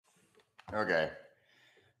Okay.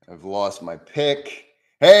 I've lost my pick.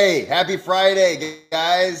 Hey, happy Friday,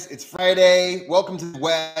 guys. It's Friday. Welcome to the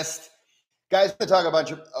West. Guys, we're going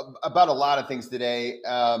to talk about a lot of things today.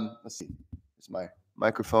 Let's see. Is my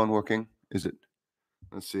microphone working? Is it?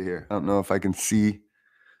 Let's see here. I don't know if I can see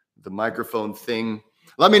the microphone thing.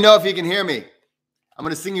 Let me know if you can hear me. I'm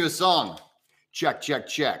going to sing you a song. Check, check,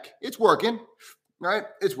 check. It's working, right?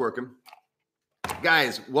 It's working.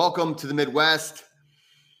 Guys, welcome to the Midwest.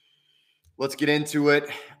 Let's get into it.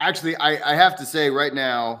 Actually, I have to say right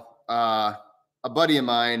now, a buddy of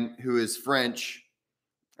mine who is French,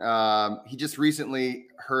 he just recently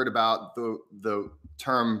heard about the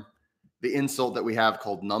term, the insult that we have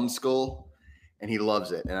called numbskull, and he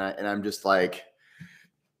loves it. And I'm just like,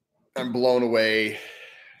 I'm blown away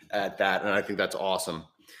at that, and I think that's awesome.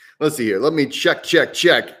 Let's see here. Let me check.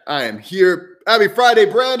 I am here. Happy Friday,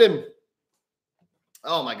 Brandon.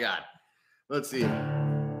 Oh my God. Let's see.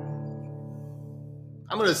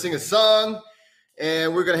 I'm going to sing a song,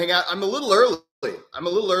 and we're going to hang out. I'm a little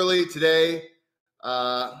early today.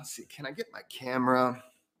 Let's see. Can I get my camera?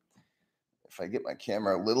 If I get my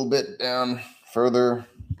camera a little bit down further.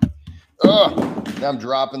 Oh, now I'm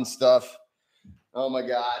dropping stuff. Oh, my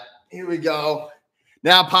God. Here we go.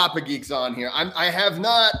 Now Papa Geek's on here. I have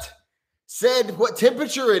not said what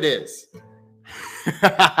temperature it is.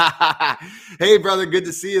 Hey, brother. Good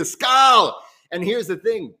to see you. Skull. And here's the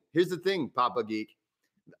thing, Papa Geek.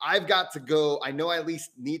 I've got to go. I know I at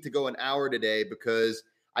least need to go an hour today because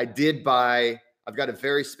I've got a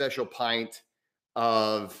very special pint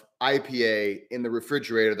of IPA in the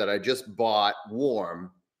refrigerator that I just bought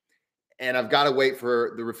warm. And I've got to wait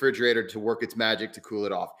for the refrigerator to work its magic to cool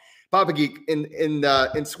it off. Papa Geek,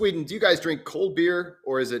 in Sweden, do you guys drink cold beer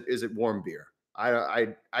or is it warm beer?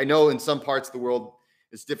 I know in some parts of the world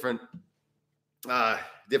it's different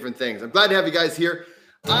things. I'm glad to have you guys here.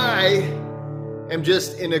 I'm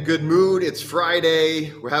just in a good mood. It's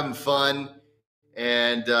Friday. We're having fun.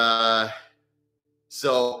 And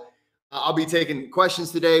so I'll be taking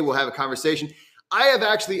questions today. We'll have a conversation.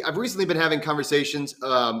 I've recently been having conversations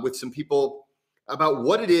with some people about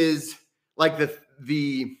what it is, like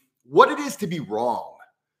what it is to be wrong.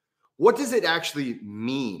 What does it actually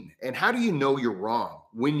mean? And how do you know you're wrong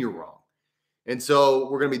when you're wrong? And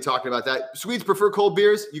so we're going to be talking about that. Swedes prefer cold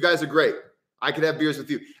beers. You guys are great. I could have beers with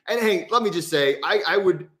you. And hey, let me just say, I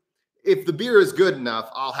would, if the beer is good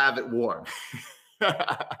enough, I'll have it warm.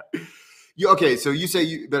 Okay, so you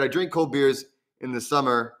say that I drink cold beers in the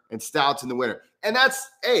summer and stouts in the winter. And that's,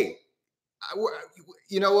 hey,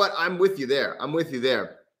 you know what? I'm with you there.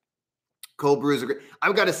 Cold brews are great.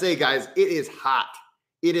 I've got to say, guys, it is hot.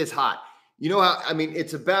 You know how,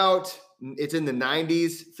 it's in the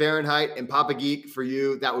 90s Fahrenheit, and Papa Geek for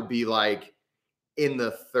you, that would be like in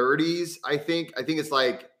the 30s, I think. I think it's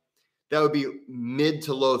like that would be mid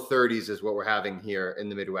to low 30s is what we're having here in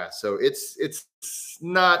the Midwest. So it's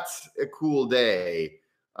not a cool day.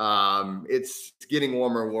 It's getting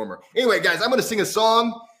warmer and warmer. Anyway, guys, I'm going to sing a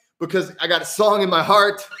song because I got a song in my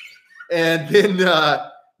heart, and then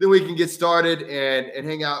we can get started and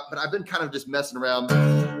hang out. But I've been kind of just messing around.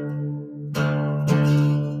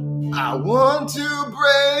 I want to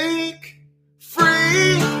break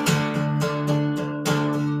free.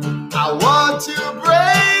 I want to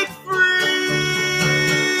break free.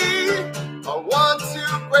 I want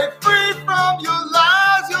to break free from your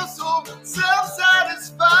lies. You're so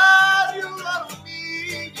self-satisfied. You don't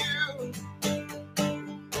need you.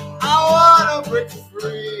 I want to break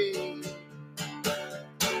free.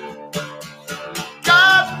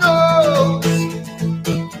 God knows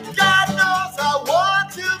I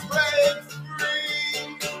want to break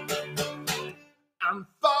free. I'm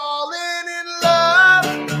falling in love.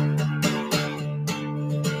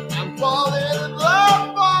 I'm falling in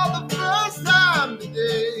love for the first time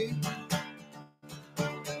today.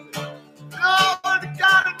 Lord, you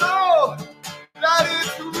gotta know that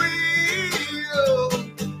it's real.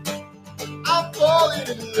 I'm falling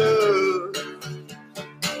in love.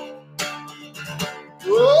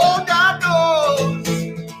 Oh, God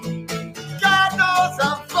knows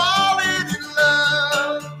I'm falling in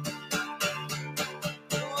love.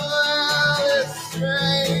 Well, it's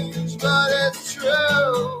strange, but it's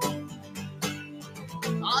true.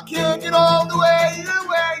 I can't get all the way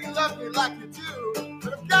you love me like you do,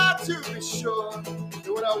 but I've got to be sure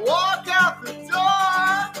that when I walk out the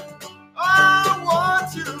door, I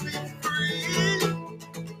want to be free.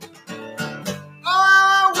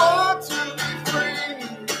 I want to be free.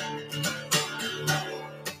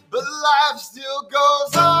 But life still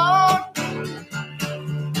goes on.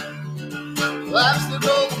 Life still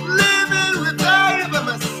goes living without you by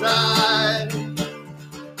my side.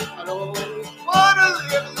 I don't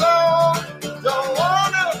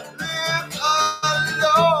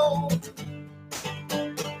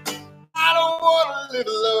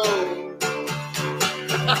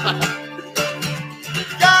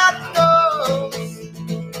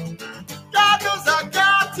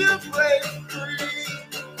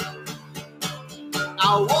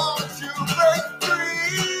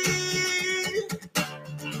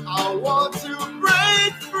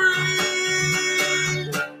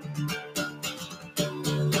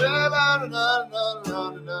Hey,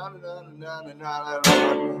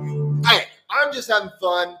 I'm just having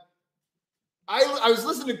fun. I was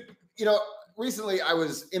listening to, recently I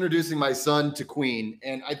was introducing my son to Queen,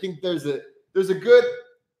 and I think there's a good,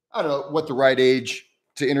 I don't know what the right age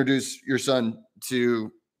to introduce your son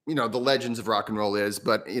to, the legends of rock and roll is,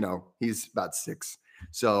 but he's about 6.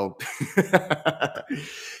 So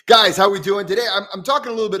guys, how we doing today? I'm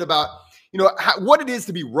talking a little bit about, what it is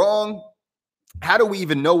to be wrong. How do we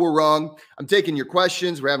even know we're wrong? I'm taking your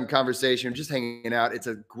questions. We're having conversation. I'm just hanging out. It's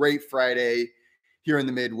a great Friday here in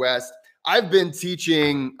the Midwest. I've been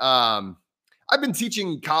teaching college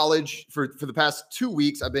for the past 2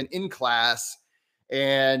 weeks. I've been in class,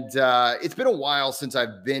 and it's been a while since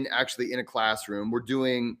I've been actually in a classroom. We're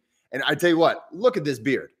doing, and I tell you what, look at this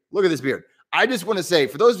beard. Look at this beard. I just want to say,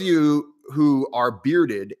 for those of you who are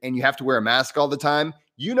bearded and you have to wear a mask all the time,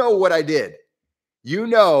 you know what I did. You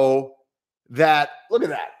know that, look at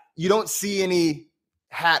that. You don't see any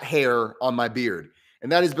hat hair on my beard.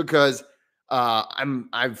 And that is because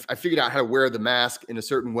I figured out how to wear the mask in a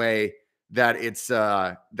certain way that it's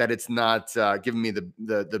not giving me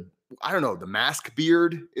the I don't know, the mask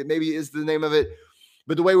beard. It maybe is the name of it.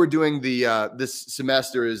 But the way we're doing this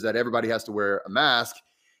semester is that everybody has to wear a mask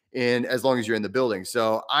as long as you're in the building.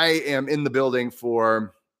 So I am in the building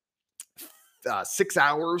for 6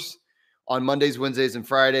 hours on Mondays, Wednesdays, and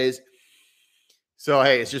Fridays. So,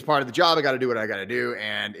 hey, it's just part of the job. I got to do what I got to do.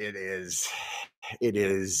 And it is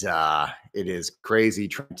crazy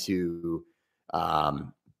trying to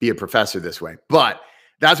be a professor this way. But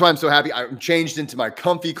that's why I'm so happy. I'm changed into my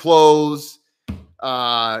comfy clothes.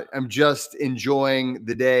 I'm just enjoying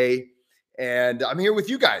the day. And I'm here with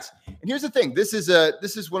you guys. And here's the thing. This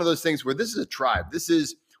is one of those things where this is a tribe.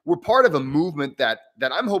 We're part of a movement that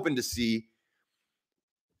I'm hoping to see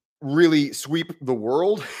really sweep the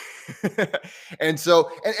world. And so,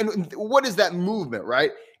 and what is that movement,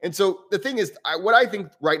 right? And so the thing is, what I think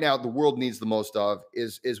right now the world needs the most of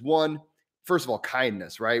is one, first of all,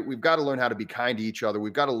 kindness, right? We've got to learn how to be kind to each other.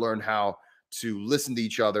 We've got to learn how to listen to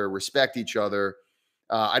each other, respect each other.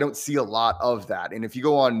 I don't see a lot of that. And if you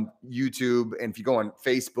go on YouTube and if you go on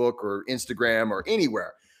Facebook or Instagram or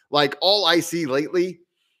anywhere, like all I see lately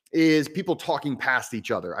is people talking past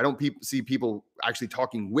each other. I don't see people actually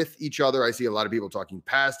talking with each other. I see a lot of people talking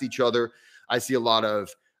past each other. I see a lot of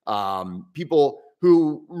people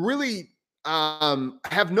who really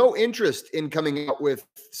have no interest in coming out with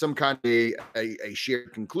some kind of a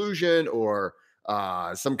shared conclusion or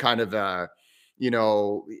some kind of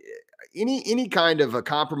any kind of a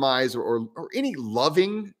compromise or any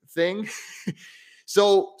loving thing.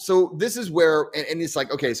 So this is where, and it's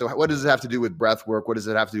like, okay, so what does it have to do with breath work? What does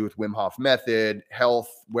it have to do with Wim Hof method, health,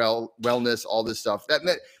 wellness, all this stuff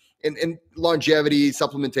and longevity,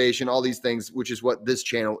 supplementation, all these things, which is what this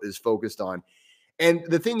channel is focused on. And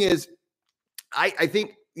the thing is, I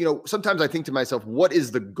think, sometimes I think to myself, what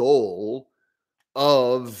is the goal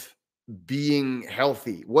of being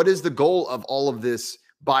healthy? What is the goal of all of this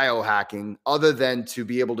biohacking other than to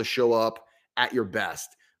be able to show up at your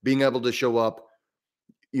best, being able to show up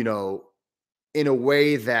in a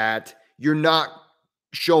way that you're not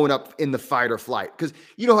showing up in the fight or flight? Because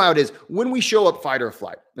you know how it is when we show up fight or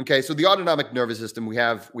flight. Okay. So the autonomic nervous system, we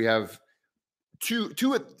have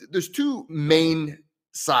there's two main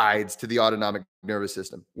sides to the autonomic nervous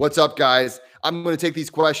system. What's up, guys? I'm going to take these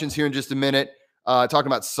questions here in just a minute. Talking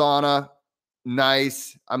about sauna.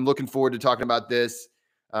 Nice. I'm looking forward to talking about this.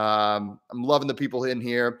 I'm loving the people in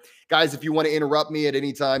here. Guys, if you want to interrupt me at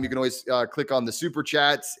any time, you can always click on the super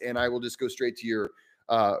chats and I will just go straight to your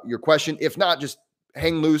question. If not, just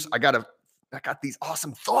hang loose. I got these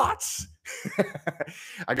awesome thoughts.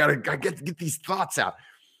 I get these thoughts out.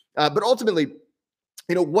 But ultimately,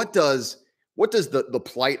 what does the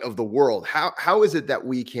plight of the world, how is it that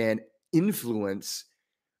we can influence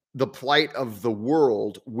the plight of the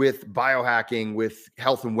world with biohacking, with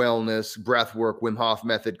health and wellness, breath work, Wim Hof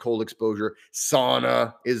method, cold exposure,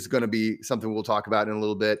 sauna is going to be something we'll talk about in a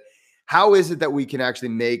little bit. How is it that we can actually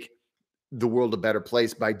make the world a better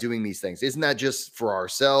place by doing these things? Isn't that just for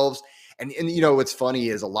ourselves? And what's funny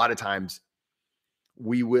is a lot of times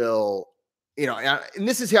we will, and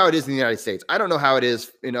this is how it is in the United States. I don't know how it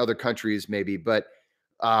is in other countries maybe, but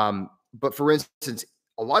for instance,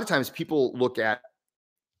 a lot of times people look at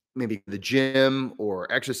maybe the gym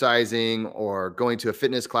or exercising or going to a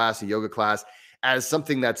fitness class, a yoga class, as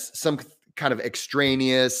something that's some kind of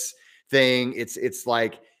extraneous thing. It's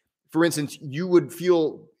like, for instance, you would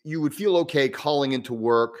feel okay calling into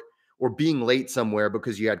work or being late somewhere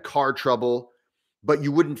because you had car trouble, but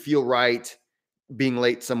you wouldn't feel right being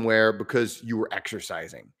late somewhere because you were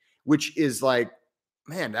exercising, which is like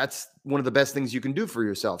man, that's one of the best things you can do for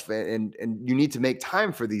yourself. And you need to make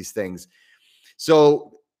time for these things.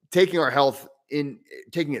 So taking our health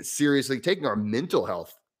taking it seriously, taking our mental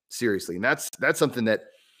health seriously. And that's something that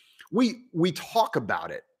we talk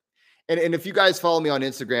about it. And if you guys follow me on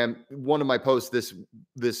Instagram, one of my posts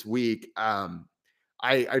this week,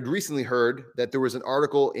 I'd recently heard that there was an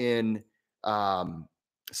article in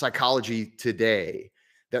Psychology Today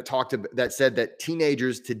that said that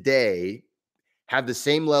teenagers today have the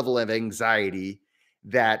same level of anxiety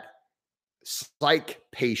that psych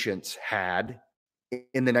patients had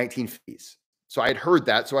in the 1950s. So I had heard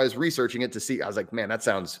that. So I was researching it to see. I was like, man, that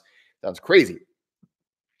sounds crazy.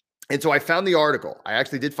 And so I found the article. I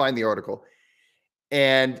actually did find the article.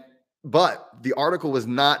 But the article was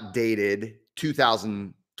not dated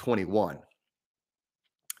 2021.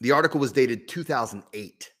 The article was dated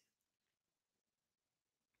 2008.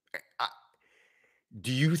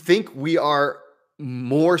 Do you think we are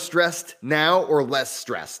more stressed now or less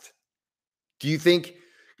stressed? Do you think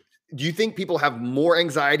people have more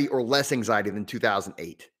anxiety or less anxiety than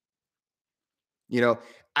 2008?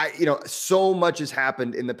 So much has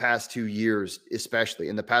happened in the past 2 years, especially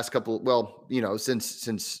in the past couple,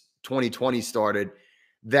 since 2020 started,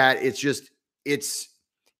 that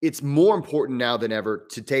it's more important now than ever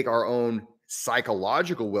to take our own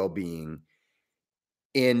psychological well-being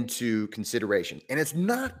into consideration. And it's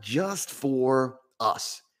not just for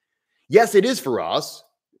us. Yes, it is for us,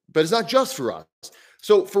 but it's not just for us.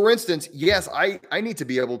 So for instance, yes, I need to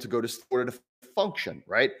be able to go to order to function,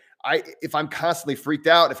 right? If I'm constantly freaked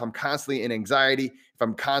out, if I'm constantly in anxiety, if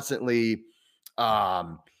I'm constantly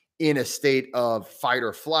in a state of fight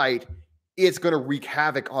or flight, it's going to wreak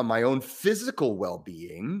havoc on my own physical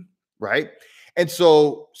well-being, right? And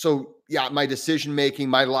so yeah, my decision making,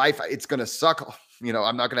 my life, it's going to suck. I'm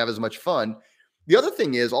not going to have as much fun. The other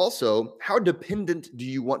thing is also, how dependent do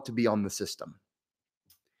you want to be on the system?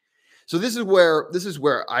 So this is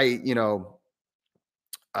where I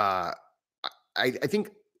think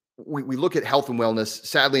we look at health and wellness.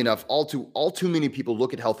 Sadly enough, all too many people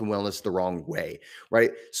look at health and wellness the wrong way,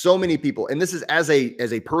 right? So many people, and this is as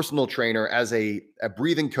a personal trainer, as a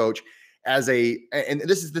breathing coach, and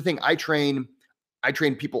this is the thing. I train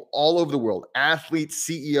people all over the world: athletes,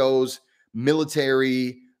 CEOs,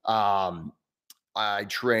 military. I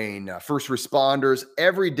train first responders,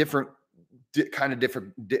 every different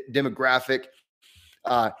demographic.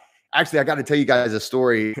 Actually, I got to tell you guys a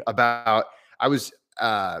story about.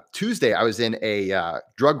 Tuesday, I was in a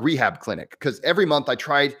drug rehab clinic because every month I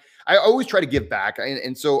always try to give back.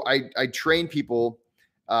 And so I train people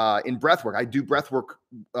in breath work. I do breath work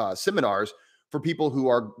seminars for people who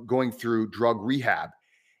are going through drug rehab.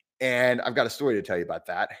 And I've got a story to tell you about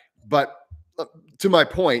that. But to my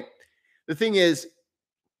point, the thing is,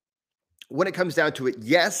 when it comes down to it,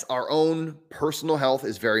 yes, our own personal health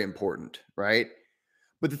is very important, right?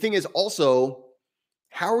 But the thing is also,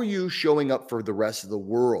 how are you showing up for the rest of the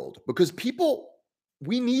world? Because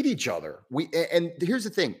we need each other. And here's the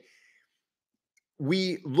thing.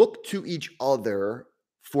 We look to each other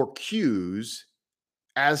for cues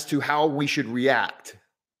as to how we should react,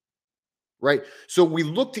 right? So we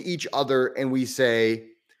look to each other and we say,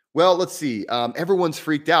 well, let's see, everyone's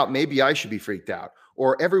freaked out. Maybe I should be freaked out.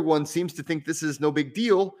 Or everyone seems to think this is no big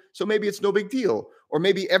deal, so maybe it's no big deal. Or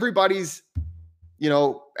maybe everybody's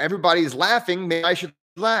laughing, maybe I should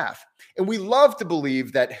laugh. And we love to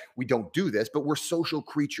believe that we don't do this, but we're social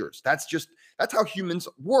creatures. That's how humans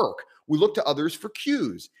work. We look to others for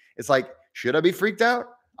cues. It's like, should I be freaked out?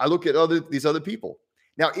 I look at these other people.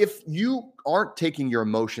 Now, if you aren't taking your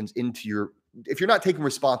emotions if you're not taking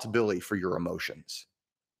responsibility for your emotions,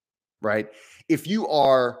 right? If you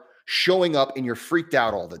are showing up and you're freaked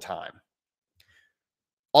out all the time,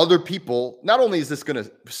 other people, not only is this going to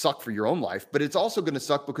suck for your own life, but it's also going to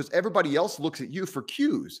suck because everybody else looks at you for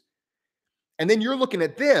cues. And then you're looking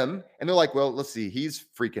at them and they're like, well, let's see, he's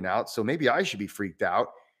freaking out, so maybe I should be freaked out.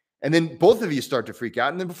 And then both of you start to freak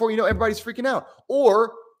out. And then before you know, everybody's freaking out.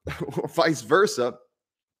 Or vice versa,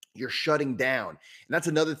 you're shutting down. And that's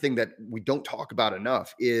another thing that we don't talk about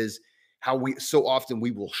enough, is how we so often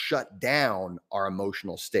we will shut down our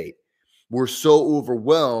emotional state. We're so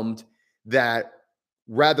overwhelmed that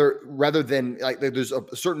rather than, like, there's a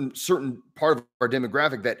certain part of our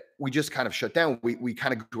demographic that we just kind of shut down. We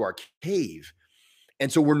kind of go to our cave.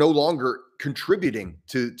 And so we're no longer contributing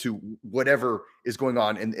to whatever is going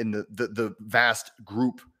on in the vast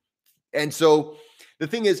group. And so the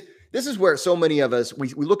thing is, this is where so many of us, we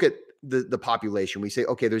look at the population. We say,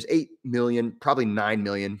 okay, there's 8 million, probably 9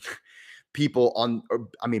 million people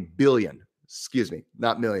billion, excuse me,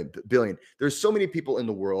 not million, billion. There's so many people in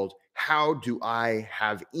the world. how do I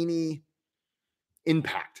have any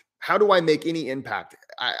impact? How do I make any impact?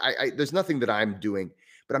 There's nothing that I'm doing,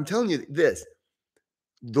 but I'm telling you this: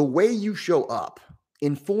 the way you show up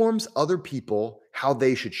informs other people how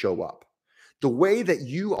they should show up. The way that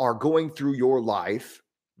you are going through your life,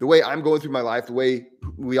 the way I'm going through my life, the way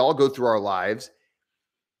we all go through our lives,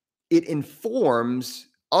 it informs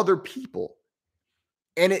other people.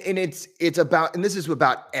 And it's about, and this is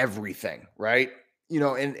about everything, right?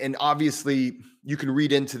 And obviously you can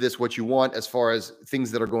read into this what you want as far as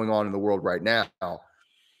things that are going on in the world right now.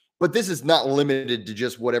 But this is not limited to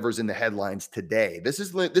just whatever's in the headlines today. This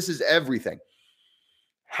is everything.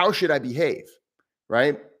 How should I behave?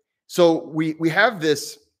 Right? So we have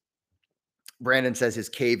this. Brandon says his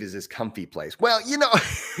cave is his comfy place. Well,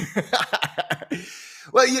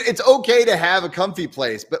 it's okay to have a comfy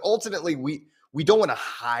place, but ultimately we don't want to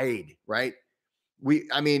hide, right?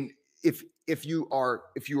 If you are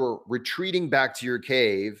retreating back to your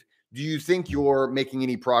cave, do you think you're making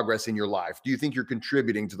any progress in your life? Do you think you're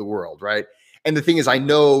contributing to the world, right? And the thing is, I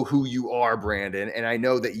know who you are, Brandon, and I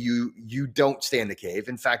know that you don't stay in the cave.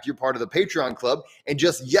 In fact, you're part of the Patreon club. And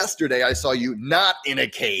just yesterday, I saw you not in a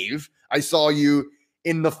cave. I saw you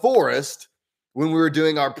in the forest when we were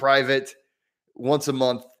doing our private once a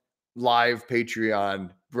month live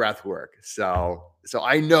Patreon breath work. So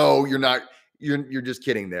I know you're not. You're just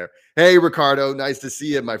kidding there. Hey, Ricardo, nice to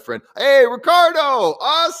see you, my friend. Hey, Ricardo,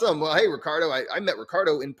 awesome. Well, hey, Ricardo, I met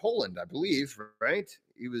Ricardo in Poland, I believe, right?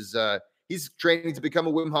 He's training to become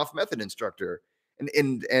a Wim Hof method instructor,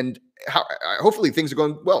 and hopefully things are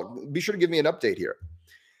going well. Be sure to give me an update here.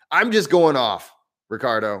 I'm just going off,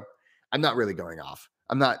 Ricardo. I'm not really going off.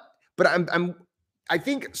 I'm not, but I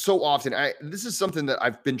think so often this is something that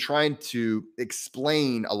I've been trying to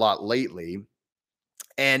explain a lot lately,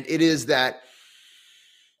 and it is that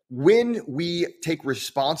when we take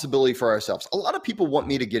responsibility for ourselves, a lot of people want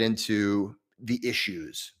me to get into the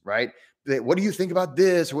issues, right? What do you think about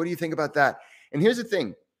this? What do you think about that? And here's the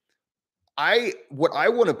thing. What I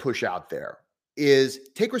want to push out there is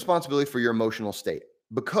take responsibility for your emotional state,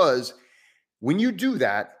 because when you do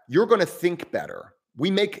that, you're going to think better.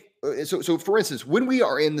 So for instance, when we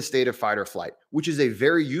are in the state of fight or flight, which is a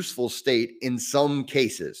very useful state in some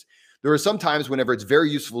cases, there are some times whenever it's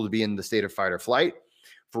very useful to be in the state of fight or flight.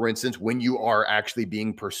 For instance, when you are actually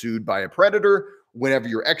being pursued by a predator, whenever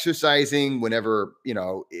you're exercising, whenever,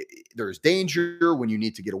 there's danger, when you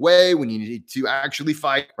need to get away, when you need to actually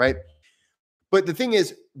fight, right? But the thing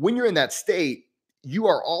is, when you're in that state, you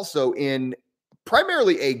are also in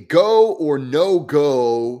primarily a go or no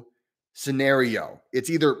go scenario. It's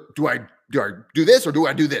either do I do this or do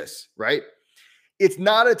I do this, right? It's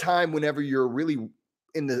not a time whenever you're really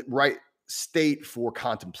in the right state for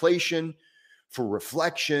contemplation, for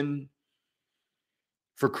reflection,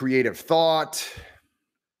 for creative thought,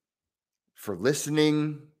 for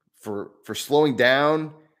listening, for slowing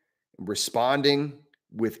down, responding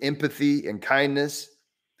with empathy and kindness.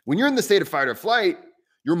 When you're in the state of fight or flight,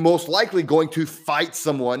 you're most likely going to fight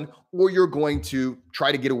someone, or you're going to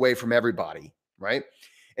try to get away from everybody, right?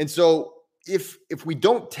 And so if we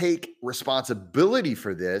don't take responsibility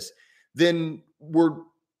for this, then we're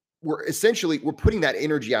putting that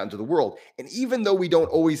energy out into the world. And even though we don't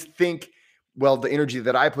always think, well, the energy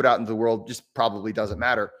that I put out into the world just probably doesn't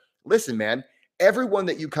matter. Listen, man, everyone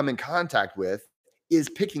that you come in contact with is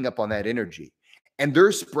picking up on that energy, and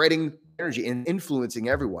they're spreading energy and influencing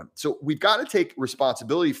everyone. So we've got to take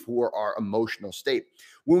responsibility for our emotional state.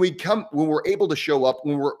 When we're able to show up,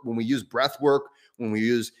 when we use breath work, when we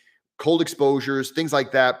use cold exposures, things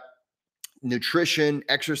like that, nutrition,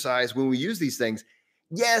 exercise, when we use these things,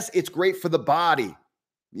 yes, it's great for the body,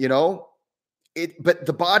 but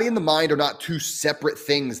the body and the mind are not two separate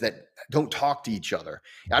things that don't talk to each other.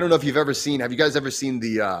 I don't know if have you guys ever seen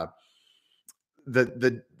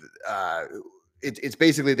it's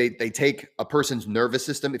basically they take a person's nervous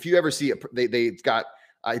system. If you ever see they've got,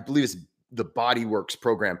 I believe it's the BodyWorks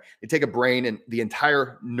program. They take a brain and the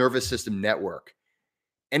entire nervous system network,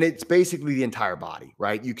 and it's basically the entire body,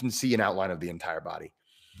 right? You can see an outline of the entire body.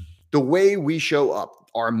 The way we show up,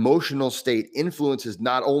 our emotional state influences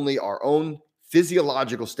not only our own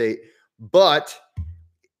physiological state, but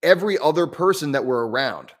every other person that we're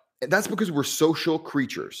around. And that's because we're social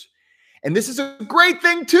creatures. And this is a great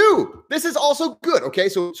thing too. This is also good. Okay.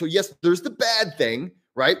 So yes, there's the bad thing,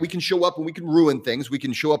 right? We can show up and we can ruin things. We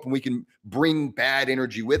can show up and we can bring bad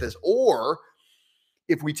energy with us. Or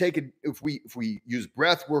if we use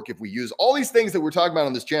breath work, if we use all these things that we're talking about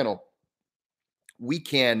on this channel, we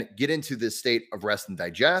can get into this state of rest and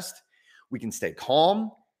digest. We can stay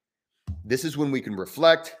calm. This is when we can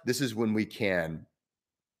reflect. This is when we can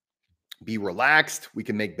be relaxed. We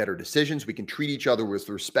can make better decisions. We can treat each other with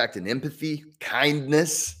respect and empathy,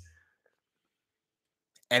 kindness.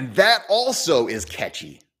 And that also is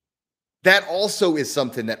catchy. That also is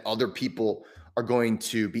something that other people are going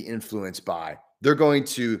to be influenced by. They're going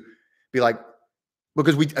to be like,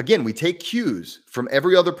 because we take cues from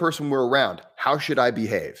every other person we're around. How should I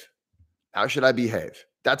behave? How should I behave?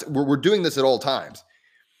 We're doing this at all times.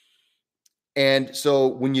 And so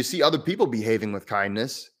when you see other people behaving with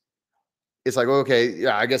kindness, it's like, okay,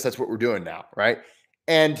 yeah, I guess that's what we're doing now, right?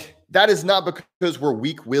 And that is not because we're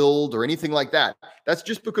weak-willed or anything like that. That's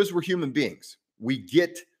just because we're human beings. We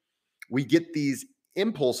get these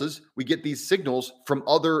impulses, we get these signals from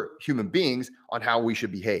other human beings on how we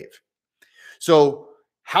should behave. So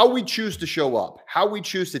how we choose to show up, how we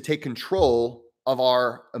choose to take control of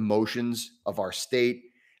our emotions, of our state,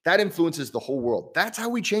 that influences the whole world. That's how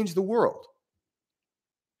we change the world.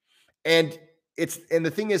 And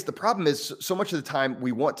the thing is, the problem is so much of the time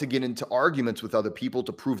we want to get into arguments with other people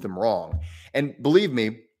to prove them wrong. And believe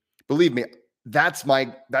me, that's my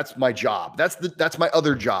job. That's my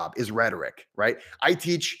other job, is rhetoric, right? I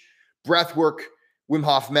teach breath work, Wim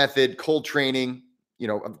Hof method, cold training,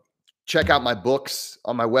 check out my books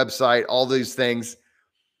on my website, all these things.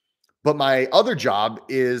 But my other job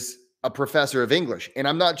is a professor of English. And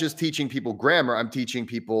I'm not just teaching people grammar, I'm teaching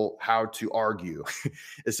people how to argue,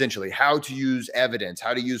 essentially, how to use evidence,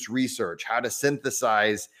 how to use research, how to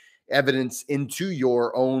synthesize evidence into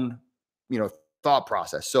your own, thought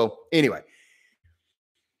process. So anyway,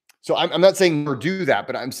 I'm not saying never do that,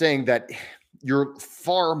 but I'm saying that you're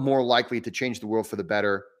far more likely to change the world for the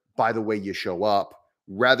better by the way you show up,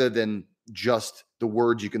 rather than just the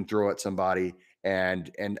words you can throw at somebody.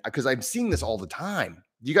 And because I'm seeing this all the time.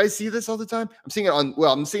 Do you guys see this all the time? I'm seeing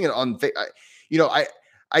it on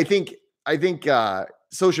I think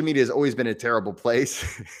social media has always been a terrible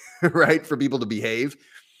place, right, for people to behave.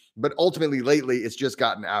 But ultimately, lately, it's just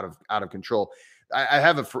gotten out of control. I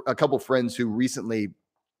have a couple friends who recently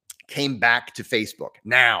came back to Facebook.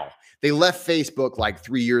 Now, they left Facebook like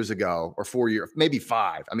 3 years ago or 4 years, maybe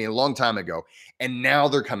 5. I mean, a long time ago. And now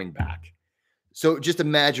they're coming back. So just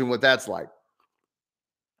imagine what that's like.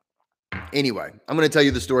 Anyway, I'm going to tell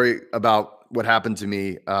you the story about what happened to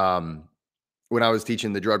me when I was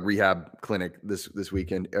teaching the drug rehab clinic this week,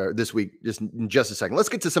 just in just a second. Let's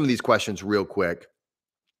get to some of these questions real quick.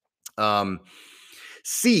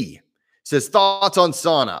 C says, thoughts on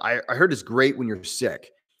sauna. I heard it's great when you're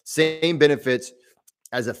sick. Same benefits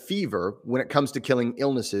as a fever when it comes to killing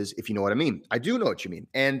illnesses, if you know what I mean. I do know what you mean.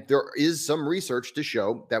 And there is some research to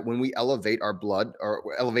show that when we elevate our blood or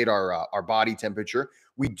elevate our body temperature,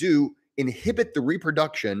 we do inhibit the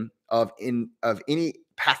reproduction of any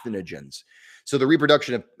pathogens. So the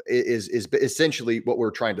reproduction is essentially what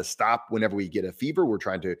we're trying to stop whenever we get a fever. We're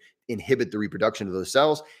trying to inhibit the reproduction of those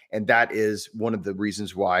cells. And that is one of the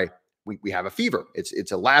reasons why we have a fever.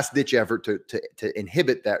 It's a last ditch effort to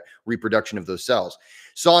inhibit that reproduction of those cells.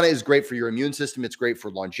 Sauna is great for your immune system. It's great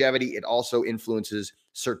for longevity. It also influences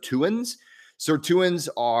sirtuins. Sirtuins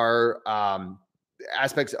are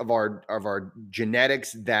aspects of our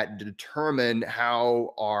genetics that determine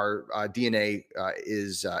how our DNA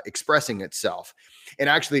is expressing itself. And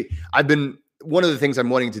actually, one of the things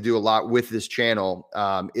I'm wanting to do a lot with this channel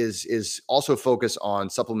is also focus on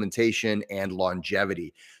supplementation and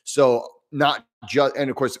longevity. So not just, and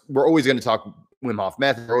of course, we're always going to talk Wim Hof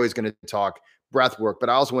method. We're always going to talk breath work, but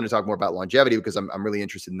I also want to talk more about longevity because I'm really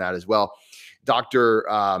interested in that as well. Dr.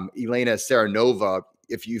 Elena Serenova,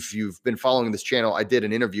 if you've been following this channel, I did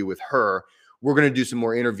an interview with her. We're going to do some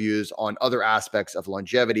more interviews on other aspects of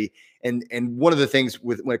longevity. And one of the things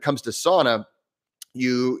when it comes to sauna,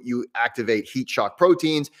 you activate heat shock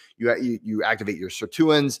proteins, you activate your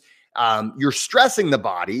sirtuins, you're stressing the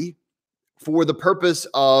body for the purpose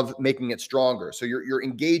of making it stronger. So you're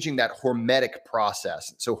engaging that hormetic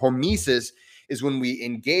process. So hormesis is when we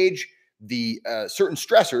engage the certain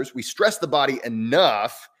stressors, we stress the body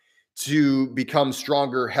enough to become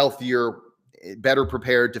stronger, healthier, better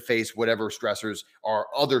prepared to face whatever stressors or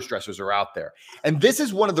other stressors are out there. And this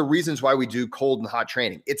is one of the reasons why we do cold and hot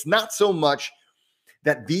training. It's not so much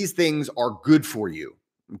that these things are good for you.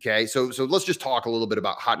 Okay. So let's just talk a little bit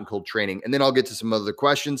about hot and cold training, and then I'll get to some other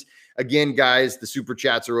questions. Again, guys, the super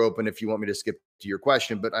chats are open if you want me to skip to your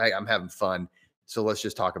question, but I'm having fun. So let's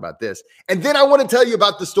just talk about this. And then I want to tell you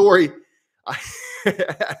about the story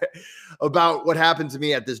about what happened to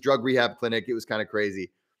me at this drug rehab clinic. It was kind of crazy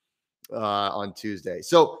on Tuesday.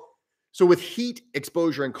 So with heat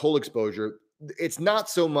exposure and cold exposure, it's not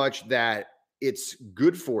so much that it's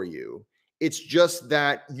good for you. It's just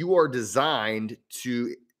that you are designed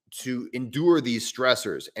to to endure these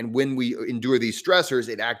stressors. And when we endure these stressors,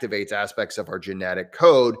 it activates aspects of our genetic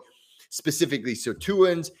code, specifically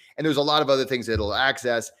sirtuins. And there's a lot of other things that it'll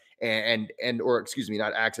access or excuse me,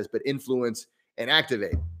 not access, but influence and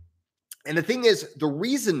activate. And the thing is, the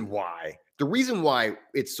reason why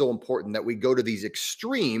it's so important that we go to these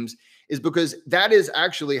extremes is because that is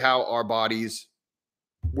actually how our bodies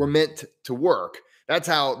were meant to work. That's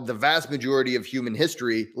how the vast majority of human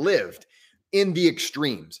history lived, in the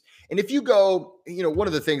extremes. And if you go, one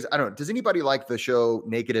of the things, I don't know, does anybody like the show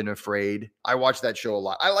Naked and Afraid? I watch that show a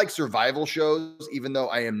lot. I like survival shows, even though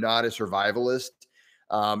I am not a survivalist.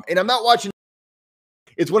 And I'm not watching.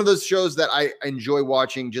 It's one of those shows that I enjoy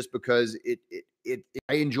watching just because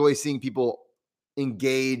I enjoy seeing people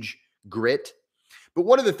engage grit. But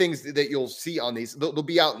one of the things that you'll see on these, they'll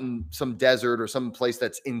be out in some desert or some place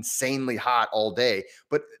that's insanely hot all day.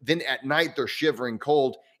 But then at night, they're shivering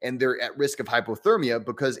cold and they're at risk of hypothermia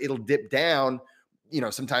because it'll dip down,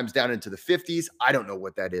 sometimes down into the 50s. I don't know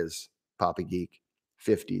what that is, Papa Geek,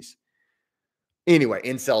 50s. Anyway,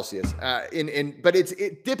 in Celsius. But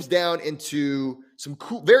it dips down into some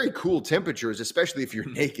cool, very cool temperatures, especially if you're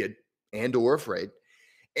naked and or afraid.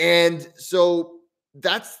 And so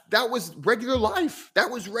that was regular life. That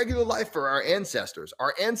was regular life for our ancestors.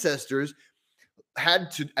 Our ancestors had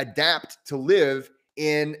to adapt to live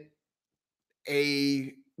in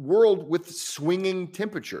a world with swinging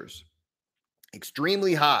temperatures,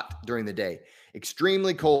 extremely hot during the day,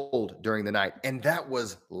 extremely cold during the night. And that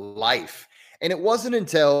was life. And it wasn't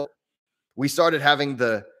until we started having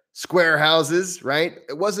the square houses, right?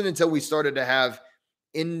 It wasn't until we started to have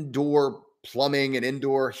indoor plumbing and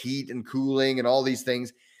indoor heat and cooling and all these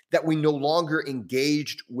things that we no longer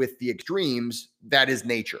engaged with the extremes that is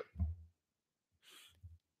nature.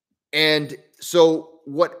 And so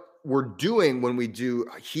what we're doing when we do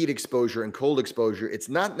heat exposure and cold exposure, it's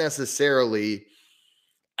not necessarily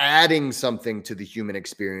adding something to the human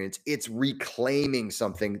experience. It's reclaiming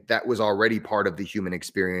something that was already part of the human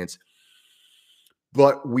experience,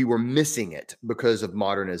 but we were missing it because of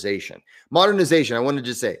modernization. Modernization, I wanted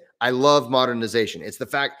to say, I love modernization. It's the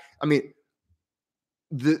fact,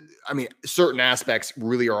 certain aspects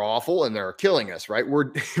really are awful and they're killing us, right?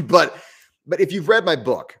 But if you've read my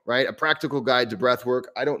book, right, A Practical Guide to Breathwork,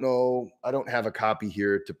 I don't have a copy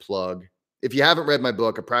here to plug. If you haven't read my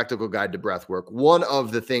book, A Practical Guide to Breathwork, one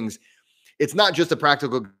of the things, it's not just a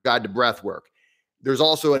practical guide to breathwork. There's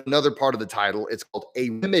also another part of the title. It's called A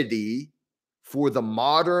Remedy for the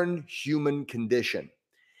Modern Human Condition.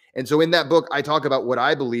 And so in that book, I talk about what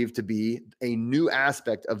I believe to be a new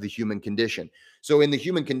aspect of the human condition. So in the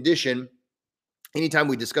human condition, anytime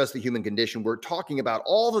we discuss the human condition, we're talking about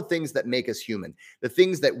all the things that make us human, the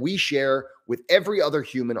things that we share with every other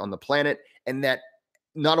human on the planet, and that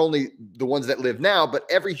not only the ones that live now, but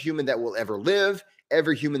every human that will ever live,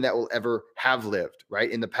 every human that will ever have lived,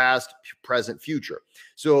 right? In the past, present, future.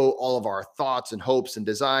 So all of our thoughts and hopes and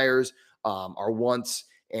desires, our wants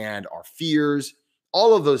and our fears,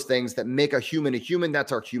 all of those things that make a human,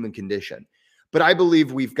 that's our human condition. But I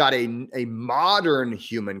believe we've got a modern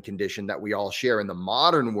human condition that we all share in the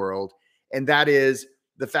modern world. And that is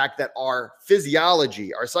the fact that our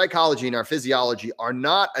physiology, our psychology and our physiology are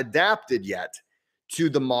not adapted yet to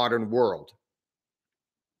the modern world.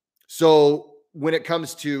 So when it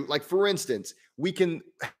comes to, like, for instance, we can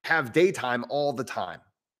have daytime all the time,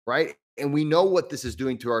 right? And we know what this is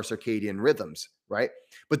doing to our circadian rhythms, right?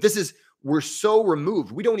 But we're so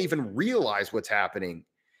removed, we don't even realize what's happening.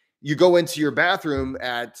 You go into your bathroom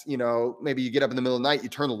at, maybe you get up in the middle of the night, you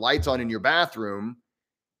turn the lights on in your bathroom,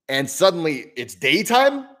 and suddenly it's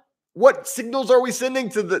daytime. What signals are we sending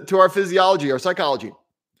to our physiology, our psychology?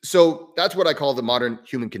 So that's what I call the modern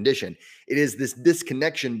human condition. It is this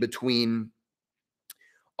disconnection between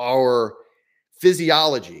our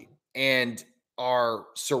physiology and our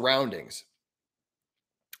surroundings.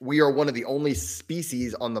 We are one of the only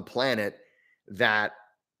species on the planet that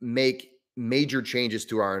make major changes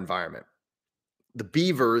to our environment. The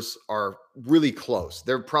beavers are really close.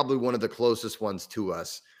 They're probably one of the closest ones to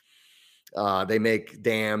us. They make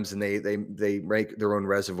dams and they make their own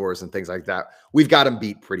reservoirs and things like that. We've got them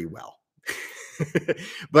beat pretty well.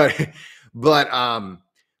 but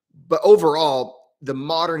overall, the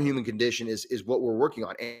modern human condition is what we're working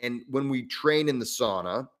on. And when we train in the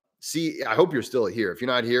sauna, see, I hope you're still here. If you're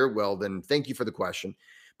not here, well, then thank you for the question.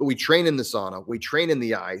 But we train in the sauna, we train in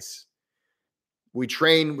the ice, we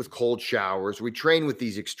train with cold showers, we train with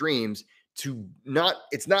these extremes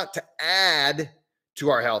it's not to add to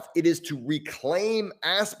our health. It is to reclaim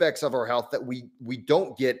aspects of our health that we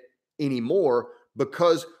don't get anymore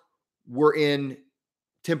because we're in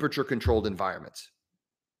temperature controlled environments.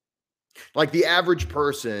 Like the average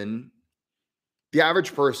person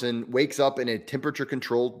wakes up in a temperature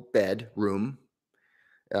controlled bedroom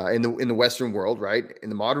in the Western world, right? In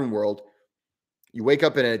the modern world, you wake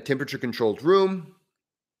up in a temperature controlled room.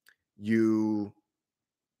 You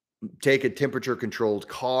take a temperature controlled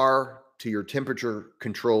car to your temperature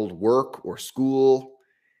controlled work or school.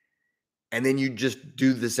 And then you just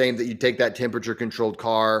do the same, that you take that temperature controlled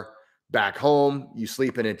car back home. You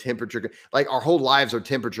sleep in a temperature, like our whole lives are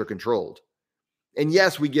temperature controlled. And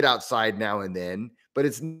yes, we get outside now and then, but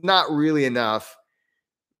it's not really enough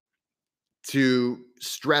to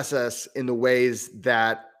stress us in the ways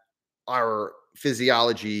that our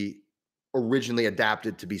physiology originally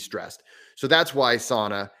adapted to be stressed. So that's why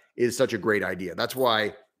sauna is such a great idea. That's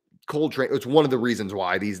why cold train, it's one of the reasons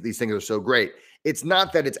why these things are so great. It's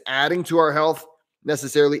not that it's adding to our health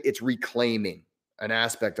necessarily, it's reclaiming an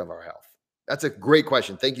aspect of our health. That's a great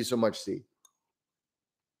question. Thank you so much, C.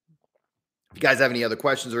 If you guys have any other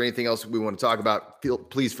questions or anything else we want to talk about,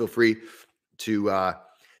 please feel free to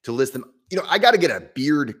list them. You know, I got to get a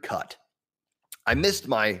beard cut. I missed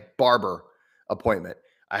my barber appointment.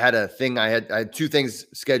 I had a thing. I had two things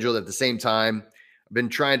scheduled at the same time. I've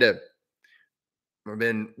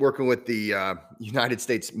been working with the United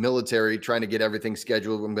States military, trying to get everything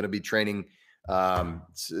scheduled. I'm going to be training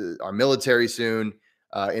our military soon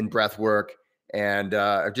in breath work. And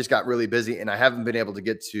I've just got really busy and I haven't been able to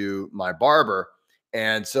get to my barber.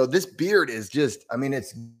 And so this beard is just, I mean,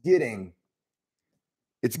 it's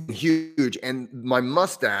huge. And my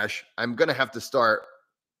mustache, I'm going to have to start,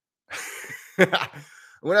 I'm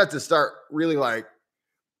going to have to start really like,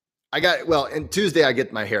 and Tuesday I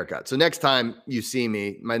get my haircut. So next time you see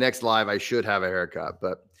me, my next live, I should have a haircut.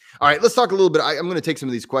 But all right, let's talk a little bit. I'm going to take some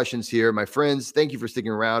of these questions here. My friends, thank you for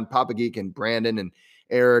sticking around. Papa Geek and Brandon and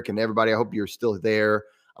Eric and everybody. I hope you're still there.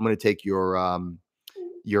 I'm going to take your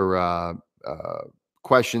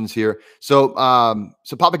questions here. So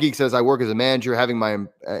Papa Geek says, I work as a manager. Having my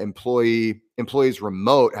employees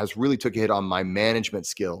remote has really took a hit on my management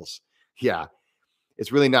skills. Yeah. It's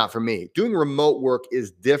really not for me. Doing remote work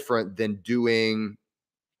is different than doing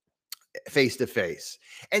face-to-face.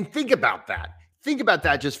 And think about that. Think about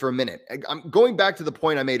that just for a minute. I'm going back to the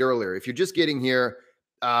point I made earlier. If you're just getting here,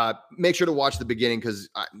 make sure to watch the beginning because,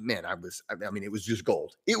 it was just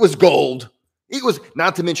gold. It was gold. It was,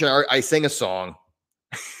 not to mention, I sang a song.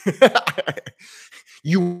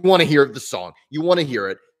 You want to hear the song. You want to hear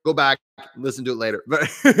it. Go back, listen to it later.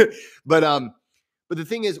 But the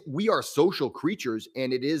thing is, we are social creatures,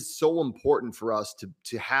 and it is so important for us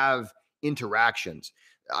to have interactions.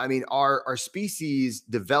 I mean, our species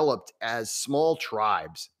developed as small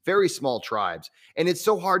tribes, very small tribes. And it's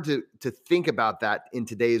so hard to think about that in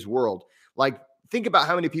today's world. Like, think about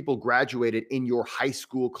how many people graduated in your high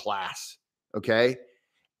school class, okay?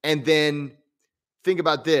 And then think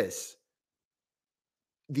about this.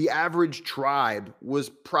 The average tribe was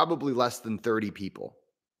probably less than 30 people.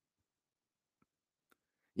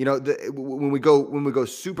 You know, when we go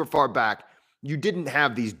super far back, you didn't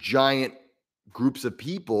have these giant groups of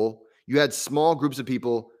people. You had small groups of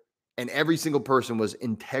people, and every single person was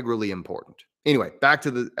integrally important. Anyway, back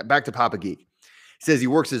to Papa Geek. He says he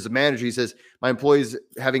works as a manager. He says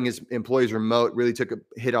having his employees remote really took a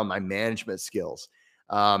hit on my management skills.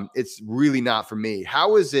 It's really not for me.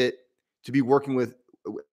 How is it to be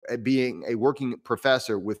being a working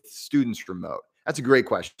professor with students remote? That's a great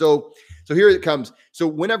question. So here it comes. So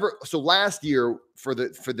last year for the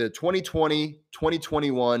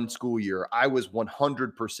 2020-2021 school year, I was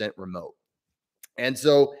 100% remote. And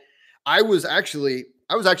so I was actually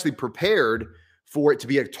prepared for it to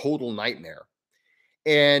be a total nightmare.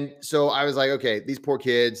 And so I was like, okay, these poor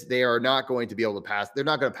kids, they are not going to be able to pass. They're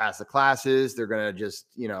not going to pass the classes. They're going to just,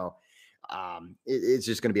 it's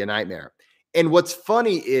just going to be a nightmare. And what's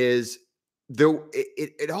funny is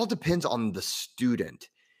it all depends on the student.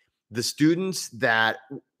 The students that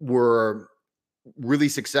were really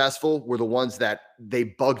successful were the ones that they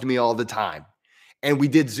bugged me all the time. And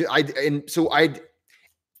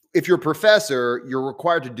if you're a professor, you're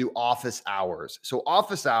required to do office hours. So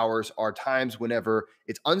office hours are times whenever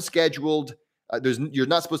it's unscheduled. You're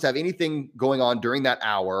not supposed to have anything going on during that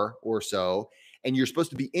hour or so. And you're supposed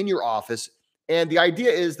to be in your office. And the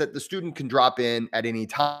idea is that the student can drop in at any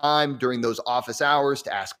time during those office hours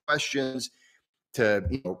to ask questions, to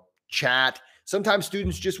chat. Sometimes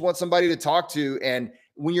students just want somebody to talk to. And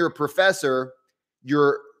when you're a professor,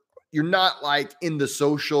 you're not like in the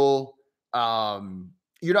social,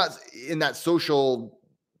 you're not in that social,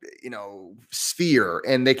 sphere,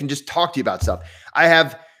 and they can just talk to you about stuff. I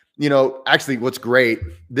have, actually what's great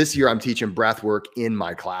this year, I'm teaching breath work in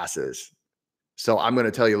my classes. So I'm going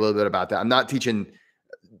to tell you a little bit about that. I'm not teaching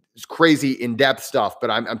crazy in-depth stuff, but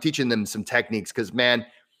I'm teaching them some techniques because, man,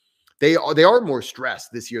 they are more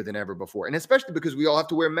stressed this year than ever before. And especially because we all have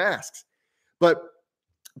to wear masks. But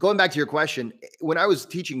going back to your question, when I was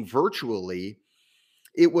teaching virtually,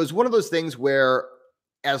 it was one of those things where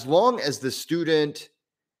as long as the student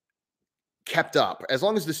kept up, as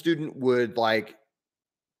long as the student would like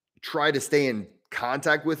try to stay in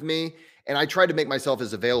contact with me, and I tried to make myself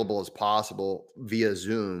as available as possible via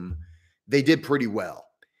Zoom, they did pretty well.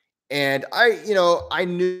 And I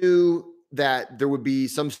knew that there would be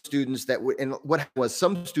some students that would, and what was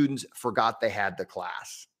some students forgot they had the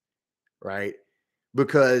class, right?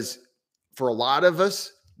 Because for a lot of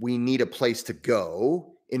us, we need a place to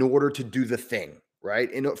go in order to do the thing,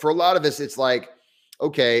 right? And for a lot of us, it's like,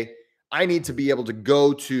 okay, I need to be able to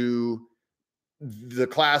go to the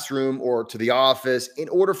classroom or to the office in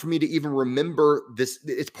order for me to even remember this.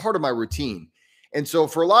 It's part of my routine. And so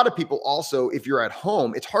for a lot of people also, if you're at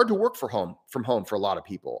home, it's hard to work from home for a lot of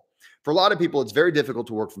people. For a lot of people, it's very difficult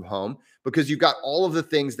to work from home because you've got all of the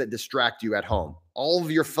things that distract you at home. All of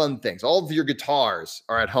your fun things, all of your guitars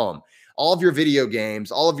are at home. All of your video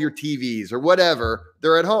games, all of your TVs or whatever,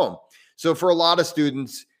 they're at home. So for a lot of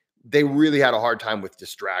students, they really had a hard time with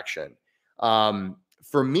distraction.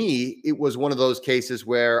 For me, it was one of those cases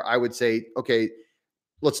where I would say, okay,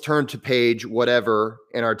 let's turn to page whatever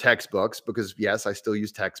in our textbooks, because yes, I still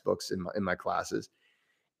use textbooks in my classes.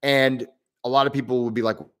 And a lot of people would be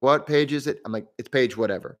like, what page is it? I'm like, it's page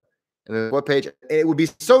whatever. And then what page? And it would be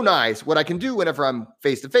so nice. What I can do whenever I'm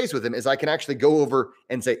face to face with him is I can actually go over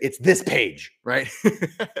and say, it's this page, right?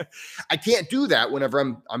 I can't do that whenever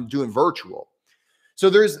I'm doing virtual. So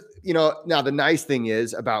there's, now the nice thing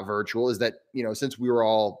is about virtual is that, since we were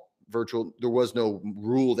all virtual, there was no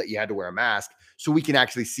rule that you had to wear a mask. So we can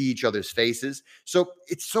actually see each other's faces. So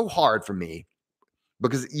it's so hard for me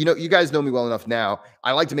because, you guys know me well enough now.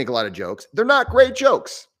 I like to make a lot of jokes. They're not great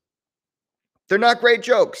jokes. They're not great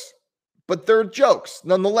jokes, but they're jokes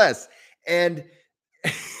nonetheless. And,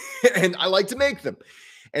 and I like to make them.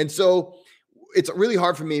 And so it's really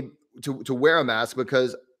hard for me to wear a mask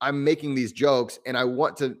because I'm making these jokes and I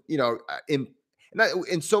want to,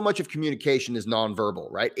 and so much of communication is nonverbal,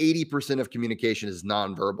 right? 80% of communication is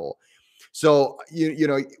nonverbal. So,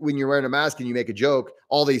 when you're wearing a mask and you make a joke,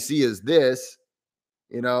 all they see is this,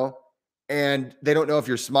 and they don't know if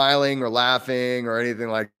you're smiling or laughing or anything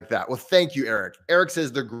like that. Well, thank you, Eric. Eric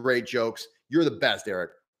says they're great jokes. You're the best,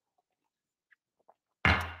 Eric.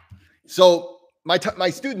 So my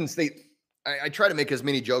students, I try to make as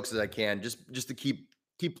many jokes as I can just to keep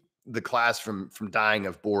the class from dying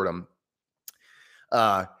of boredom.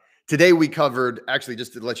 Today we covered, actually,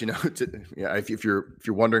 just to let you know, if you're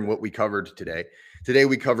wondering what we covered today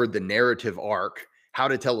we covered the narrative arc, how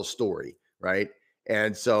to tell a story, right?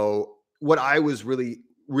 And so what I was really,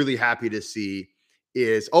 really happy to see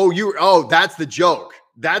is, that's the joke.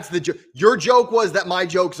 That's the joke. Your joke was that my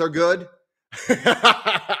jokes are good.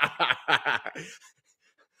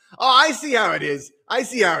 Oh, I see how it is.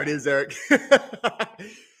 Eric.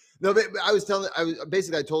 No, but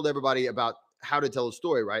I told everybody about how to tell a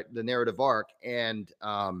story, right? The narrative arc. And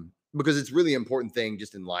because it's really important thing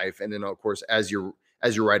just in life. And then of course, as you're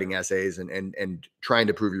writing essays and trying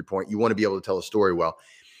to prove your point, you want to be able to tell a story well.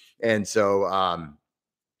 And so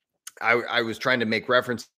I was trying to make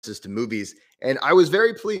references to movies, and I was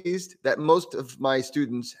very pleased that most of my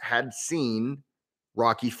students had seen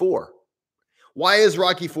Rocky IV. Why is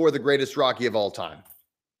Rocky IV the greatest Rocky of all time?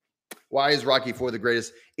 Why is Rocky IV the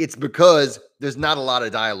greatest? It's because there's not a lot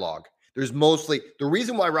of dialogue. There's mostly, the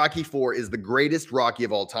reason why Rocky IV is the greatest Rocky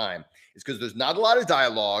of all time is because there's not a lot of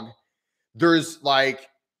dialogue. There's like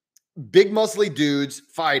big muscly dudes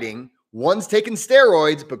fighting. One's taking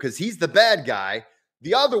steroids because he's the bad guy.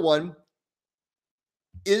 The other one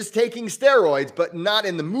is taking steroids, but not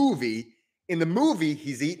in the movie. In the movie,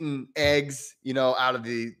 he's eating eggs, out of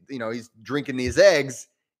the, he's drinking these eggs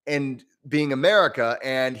and being America,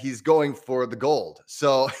 and he's going for the gold.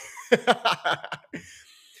 So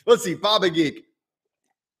let's see, Papa Geek,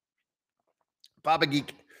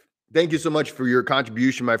 thank you so much for your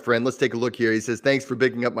contribution, my friend. Let's take a look here. He says, thanks for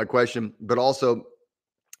picking up my question, but also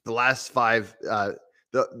the last the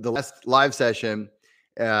last live session.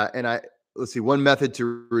 Let's see, one method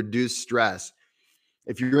to reduce stress.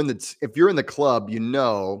 If you're in the club, you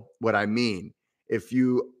know what I mean. If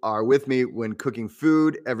you are with me when cooking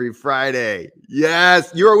food every Friday.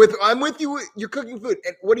 Yes, I'm with you. You're cooking food.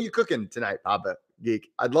 And what are you cooking tonight, Papa Geek?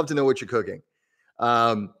 I'd love to know what you're cooking.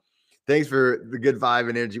 Thanks for the good vibe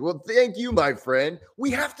and energy. Well, thank you, my friend. We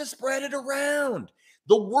have to spread it around.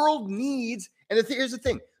 The world needs, and here's the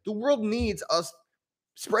thing. The world needs us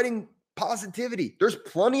spreading positivity. There's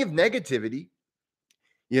plenty of negativity.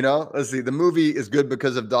 You know, let's see. The movie is good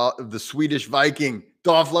because of the Swedish Viking,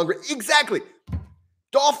 Dolph Lundgren. Exactly.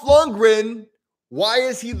 Dolph Lundgren. Why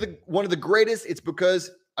is he one of the greatest? It's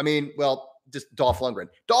because, I mean, well, just Dolph Lundgren.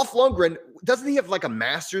 Dolph Lundgren, doesn't he have like a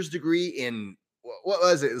master's degree in, what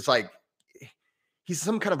was it? It's like, he's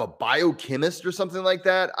some kind of a biochemist or something like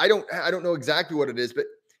that. I don't know exactly what it is, but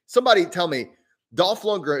somebody tell me. Dolph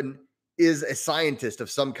Lundgren is a scientist of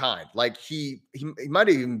some kind. Like he might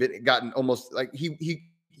have even gotten almost like he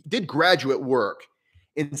did graduate work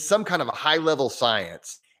in some kind of a high level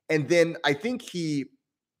science. And then I think he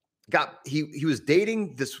was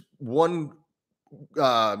dating this one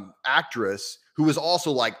actress who was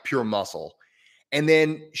also like pure muscle. And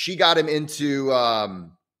then she got him into the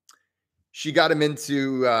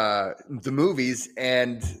movies,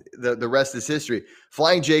 and the rest is history.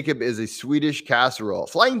 Flying Jacob is a Swedish casserole.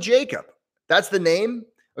 Flying Jacob, that's the name.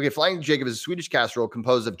 Okay, Flying Jacob is a Swedish casserole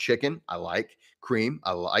composed of chicken, I like, cream,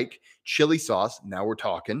 I like, chili sauce, now we're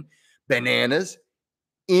talking, bananas.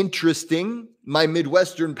 Interesting. My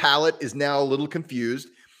Midwestern palate is now a little confused,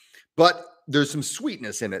 but there's some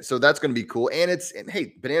sweetness in it, so that's going to be cool. And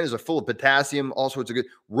hey, bananas are full of potassium, all sorts of good.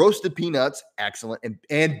 Roasted peanuts, excellent,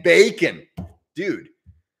 and bacon, dude.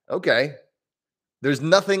 Okay, there's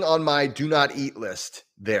nothing on my do not eat list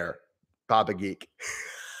there, Papa Geek.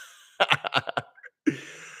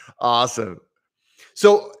 Awesome.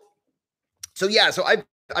 So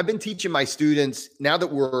I've been teaching my students now that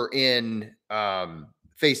we're in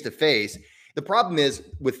face-to-face. The problem is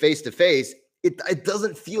with face-to-face, it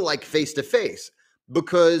doesn't feel like face-to-face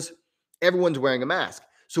because everyone's wearing a mask.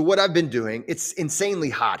 So what I've been doing, it's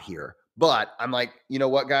insanely hot here, but I'm like, you know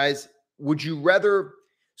what, guys, would you rather?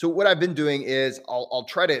 So what I've been doing is I'll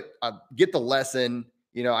try to get the lesson.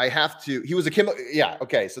 You know, I have to, he was a chemical. Yeah.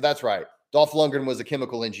 Okay. So that's right. Dolph Lundgren was a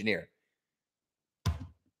chemical engineer.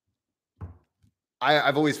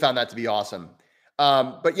 I've always found that to be awesome.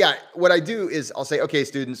 But yeah, what I do is I'll say, okay,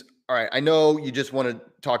 students, all right, I know you just want to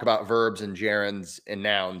talk about verbs and gerunds and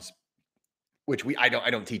nouns, which I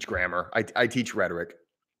don't teach grammar. I teach rhetoric.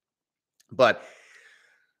 But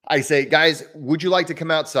I say, guys, would you like to come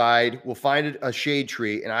outside? We'll find a shade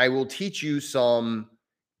tree and I will teach you some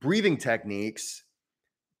breathing techniques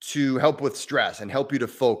to help with stress and help you to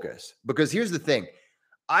focus. Because here's the thing.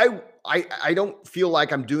 I don't feel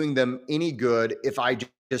like I'm doing them any good if I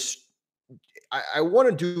want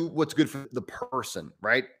to do what's good for the person,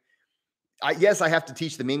 right? Yes, I have to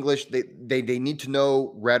teach them English. They need to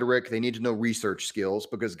know rhetoric. They need to know research skills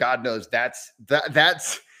because God knows that's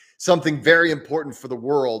something very important for the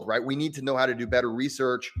world, right? We need to know how to do better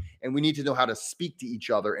research, and we need to know how to speak to each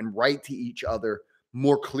other and write to each other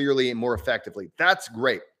more clearly and more effectively. That's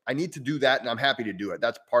great. I need to do that, and I'm happy to do it.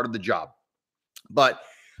 That's part of the job. But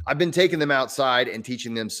I've been taking them outside and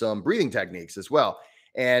teaching them some breathing techniques as well.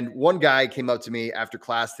 And one guy came up to me after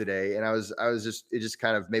class today, and it just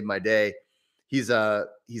kind of made my day. He's a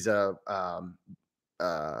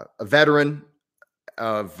veteran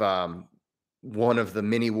of one of the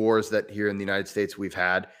many wars that here in the United States we've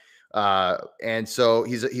had, and so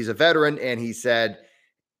he's a veteran, and he said,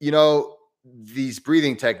 you know, these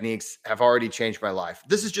breathing techniques have already changed my life.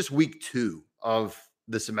 This is just week 2 of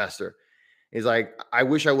the semester. He's like, I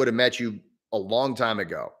wish I would have met you a long time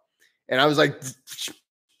ago. And I was like,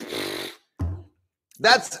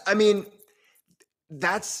 that's the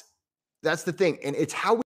thing. And it's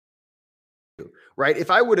how we do, right? If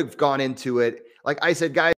I would have gone into it, like I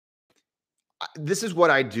said, guys, this is what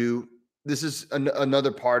I do. This is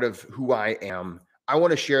another part of who I am. I want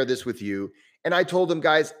to share this with you. And I told them,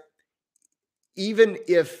 guys, even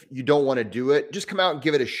if you don't want to do it, just come out and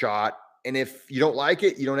give it a shot. And if you don't like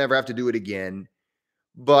it, you don't ever have to do it again.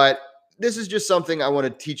 But this is just something I want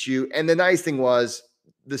to teach you. And the nice thing was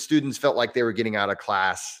the students felt like they were getting out of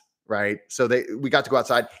class, right? So we got to go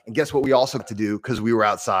outside. And guess what we also got to do because we were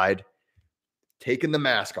outside? Taking the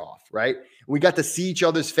mask off, right? We got to see each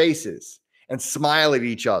other's faces and smile at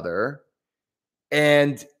each other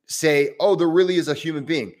and say, oh, there really is a human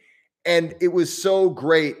being. And it was so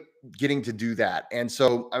great getting to do that. And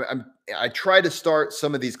so I try to start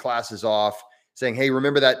some of these classes off saying, hey,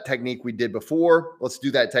 remember that technique we did before? Let's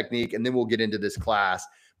do that technique. And then we'll get into this class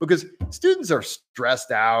because students are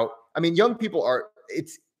stressed out. I mean, young people are,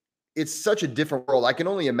 it's such a different world. I can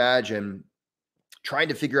only imagine trying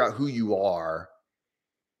to figure out who you are,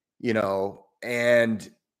 you know, and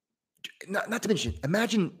not to mention,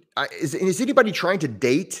 imagine, is anybody trying to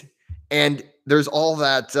date and there's all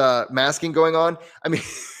that masking going on? I mean,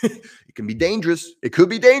 it can be dangerous. It could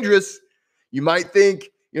be dangerous. You might think,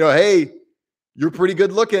 you know, hey, you're pretty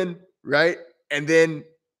good looking, right? And then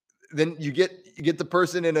you get the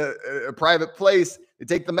person in a private place, they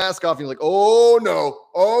take the mask off, and you're like, oh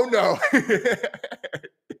no.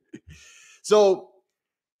 So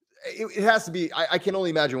it has to be, I can only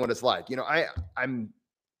imagine what it's like. I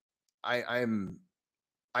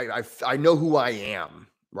know who I am,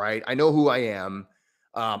 right? I know who I am.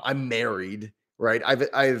 I'm married, right?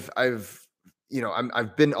 I've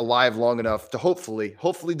been alive long enough to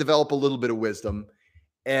hopefully develop a little bit of wisdom,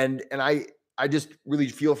 and I just really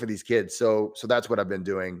feel for these kids. So that's what I've been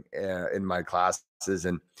doing in my classes,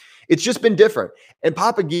 and it's just been different. And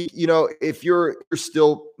Papa Geek, if you're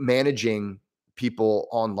still managing people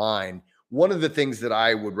online, one of the things that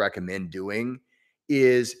I would recommend doing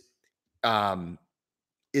is um,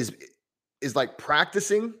 is is like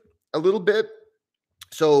practicing a little bit.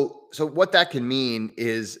 So what that can mean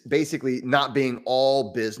is basically not being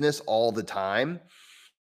all business all the time,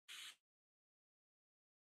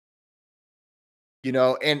 and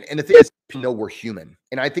the thing is, we're human.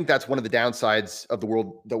 And I think that's one of the downsides of the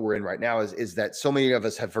world that we're in right now is that so many of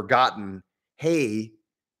us have forgotten, hey,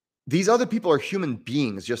 these other people are human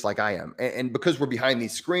beings just like I am. And because we're behind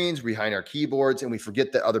these screens, behind our keyboards, and we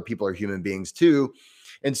forget that other people are human beings too.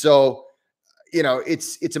 And so,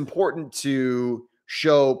 it's important to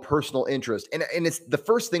show personal interest. And it's the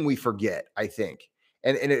first thing we forget, I think.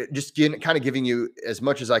 And it just kind of giving you as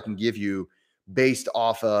much as I can give you based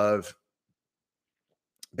off of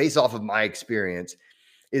my experience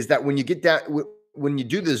is that when you get that, when you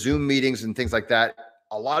do the Zoom meetings and things like that,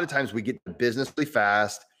 a lot of times we get to business really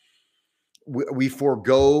fast. We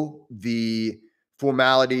forego the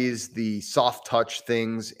formalities, the soft touch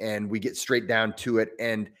things, and we get straight down to it.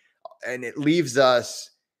 And it leaves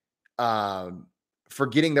us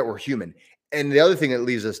forgetting that we're human. And the other thing that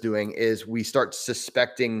leaves us doing is we start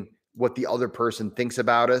suspecting what the other person thinks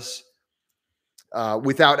about us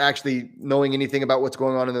without actually knowing anything about what's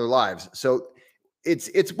going on in their lives. So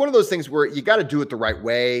it's one of those things where you got to do it the right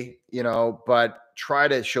way, but try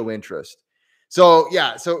to show interest. So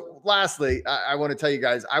yeah. So lastly, I want to tell you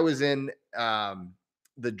guys, I was in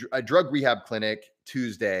a drug rehab clinic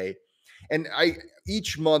Tuesday, and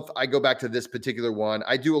each month I go back to this particular one.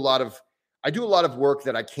 I do a lot of work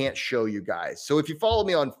that I can't show you guys. So if you follow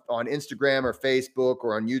me on Instagram or Facebook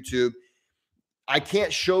or on YouTube, I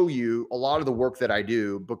can't show you a lot of the work that I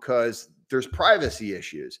do because there's privacy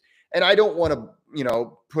issues. And I don't want to,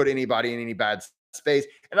 put anybody in any bad space.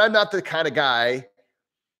 And I'm not the kind of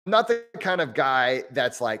guy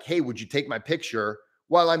that's like, hey, would you take my picture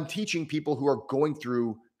while I'm teaching people who are going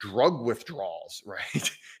through drug withdrawals,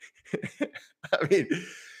 right? I mean,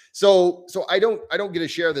 so I don't get to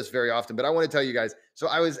share this very often, but I want to tell you guys. So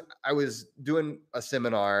I was doing a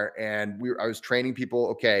seminar and I was training people.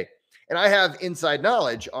 Okay. And I have inside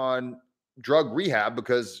knowledge on drug rehab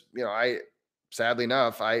because, sadly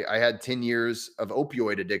enough, I had 10 years of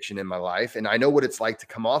opioid addiction in my life, and I know what it's like to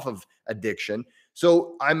come off of addiction.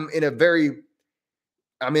 So I'm in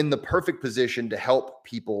the perfect position to help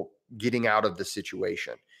people getting out of the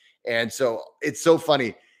situation. And so it's so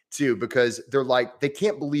funny too, because they're like, they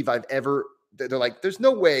can't believe they're like, there's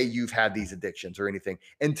no way you've had these addictions or anything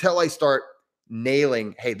until I start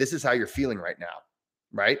nailing, hey, this is how you're feeling right now.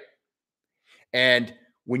 Right. And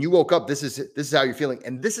when you woke up, this is how you're feeling.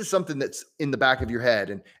 And this is something that's in the back of your head.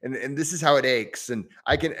 And this is how it aches. And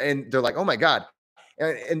they're like, oh my God.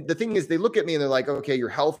 And the thing is, they look at me and they're like, okay, you're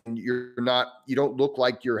healthy and you don't look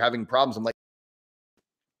like you're having problems. I'm like,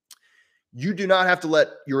 you do not have to let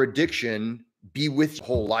your addiction be with your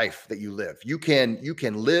whole life that you live. You can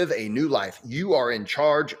live a new life. You are in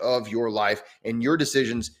charge of your life, and your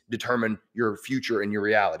decisions determine your future and your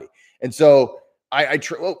reality. And so I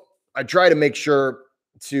try to make sure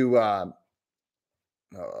to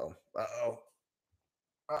uh-oh.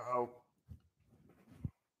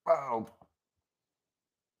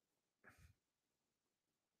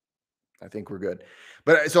 I think we're good.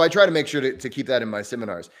 But so I try to make sure to keep that in my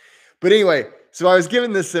seminars. But anyway, so I was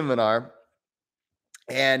giving this seminar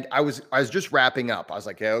and I was just wrapping up. I was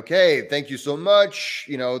like, okay, thank you so much.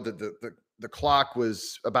 The clock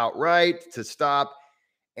was about right to stop.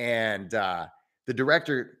 And the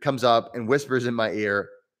director comes up and whispers in my ear,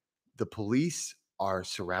 the police are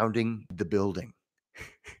surrounding the building.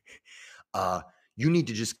 You need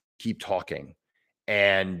to just keep talking.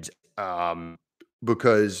 And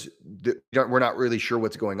because we're not really sure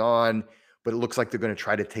what's going on, but it looks like they're going to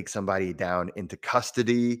try to take somebody down into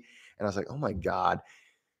custody. And I was like, oh my God.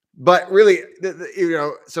 But really,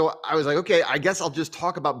 so I was like, okay, I guess I'll just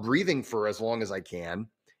talk about breathing for as long as I can.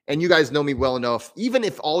 And you guys know me well enough, even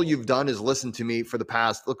if all you've done is listen to me for the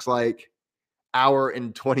past, looks like hour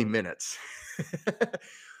and 20 minutes.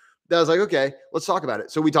 I was like, okay, let's talk about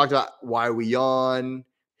it. So we talked about why we yawn,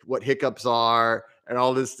 what hiccups are, and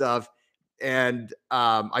all this stuff. And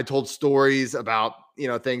I told stories about,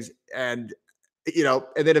 things. And,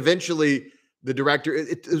 and then eventually the director,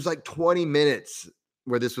 it was like 20 minutes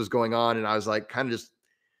where this was going on. And I was like, kind of just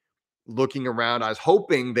looking around. I was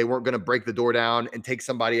hoping they weren't going to break the door down and take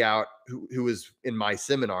somebody out who was in my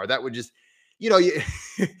seminar. That would just, you,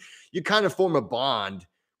 you kind of form a bond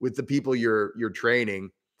with the people you're training.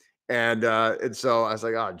 And so I was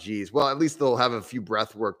like, oh, geez. Well, at least they'll have a few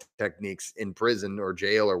breath work techniques in prison or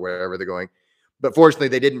jail or wherever they're going. But fortunately,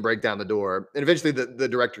 they didn't break down the door. And eventually, the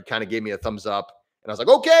director kind of gave me a thumbs up. And I was like,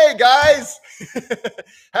 okay, guys,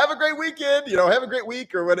 have a great weekend. Have a great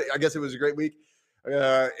week. Or what? I guess it was a great week.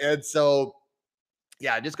 And so,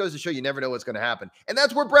 yeah, it just goes to show you never know what's going to happen. And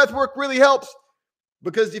that's where breath work really helps.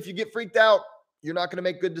 Because if you get freaked out, you're not going to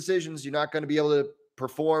make good decisions. You're not going to be able to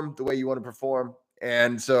perform the way you want to perform.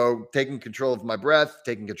 And so taking control of my breath,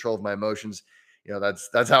 taking control of my emotions,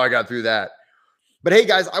 that's how I got through that. But hey,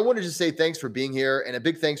 guys, I wanted to say thanks for being here, and a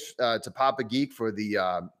big thanks to Papa Geek for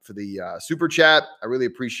the super chat. I really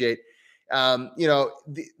appreciate.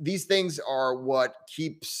 These things are what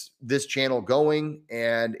keeps this channel going,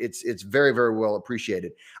 and it's very, very well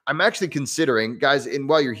appreciated. I'm actually considering, guys, and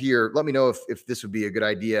while you're here, let me know if this would be a good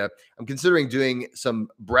idea. I'm considering doing some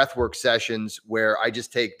breathwork sessions where I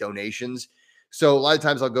just take donations. So a lot of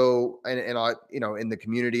times I'll go and I, in the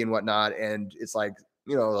community and whatnot, and it's like,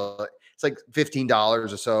 it's like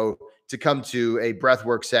 $15 or so to come to a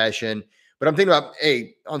breathwork session. But I'm thinking about,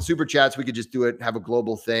 hey, on Super Chats, we could just do it, have a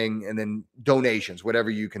global thing, and then donations, whatever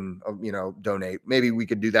you can, donate. Maybe we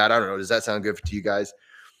could do that. I don't know. Does that sound good to you guys?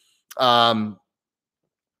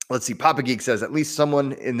 Let's see. Papa Geek says, at least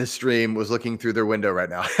someone in the stream was looking through their window right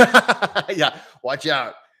now. Yeah, watch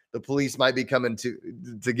out. The police might be coming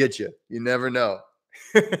to get you. You never know.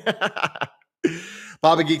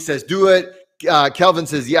 Papa Geek says, do it. Kelvin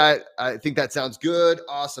says, yeah, I think that sounds good.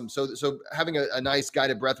 Awesome. So having a nice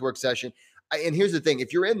guided breathwork session. And here's the thing: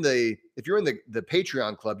 if you're in the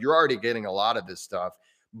Patreon club, you're already getting a lot of this stuff.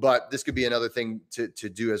 But this could be another thing to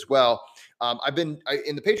do as well. In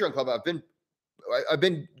the Patreon club.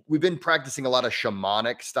 We've been practicing a lot of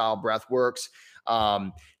shamanic style breathworks.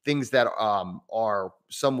 Things that are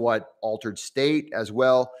somewhat altered state as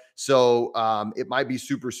well. So it might be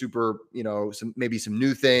super, some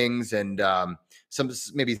new things and some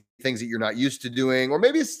maybe things that you're not used to doing, or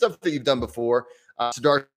maybe it's stuff that you've done before.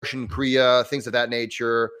 Sudarshan Kriya, things of that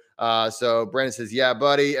nature. So Brandon says, yeah,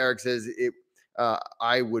 buddy. Eric says,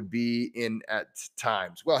 I would be in at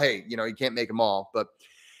times. Well, hey, you can't make them all, but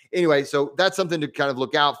anyway, so that's something to kind of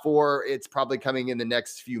look out for. It's probably coming in the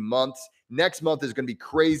next few months. Next month is going to be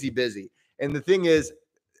crazy busy. And the thing is,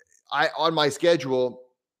 on my schedule,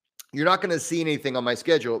 you're not going to see anything on my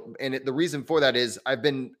schedule. And the reason for that is I've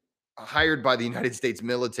been hired by the United States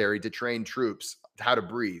military to train troops how to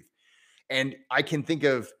breathe. And I can think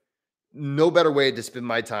of no better way to spend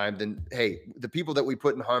my time than, hey, the people that we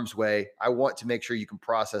put in harm's way, I want to make sure you can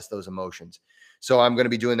process those emotions. So I'm going to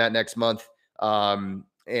be doing that next month.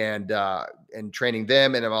 And training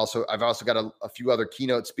them. And I've also got a few other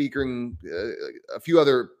keynote speaking, a few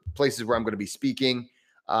other places where I'm going to be speaking.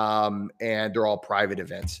 And they're all private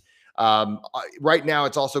events. Right now,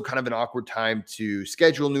 it's also kind of an awkward time to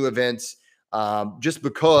schedule new events, just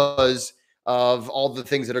because of all the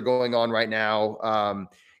things that are going on right now,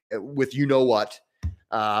 with what.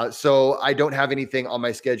 So I don't have anything on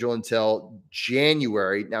my schedule until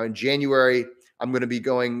January. Now in January, I'm going to be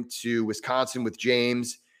going to Wisconsin with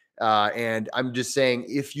James. And I'm just saying,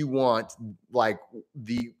 if you want like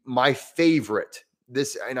my favorite,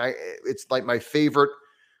 it's like my favorite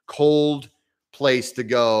cold place to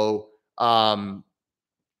go,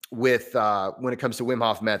 with, when it comes to Wim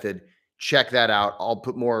Hof method, check that out. I'll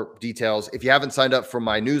put more details. If you haven't signed up for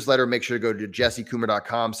my newsletter, make sure to go to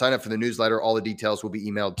jessecoomer.com, sign up for the newsletter. All the details will be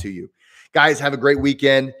emailed to you. Guys, have a great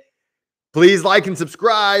weekend. Please like and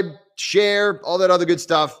subscribe, share, all that other good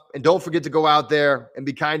stuff. And don't forget to go out there and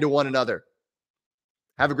be kind to one another.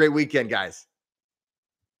 Have a great weekend, guys.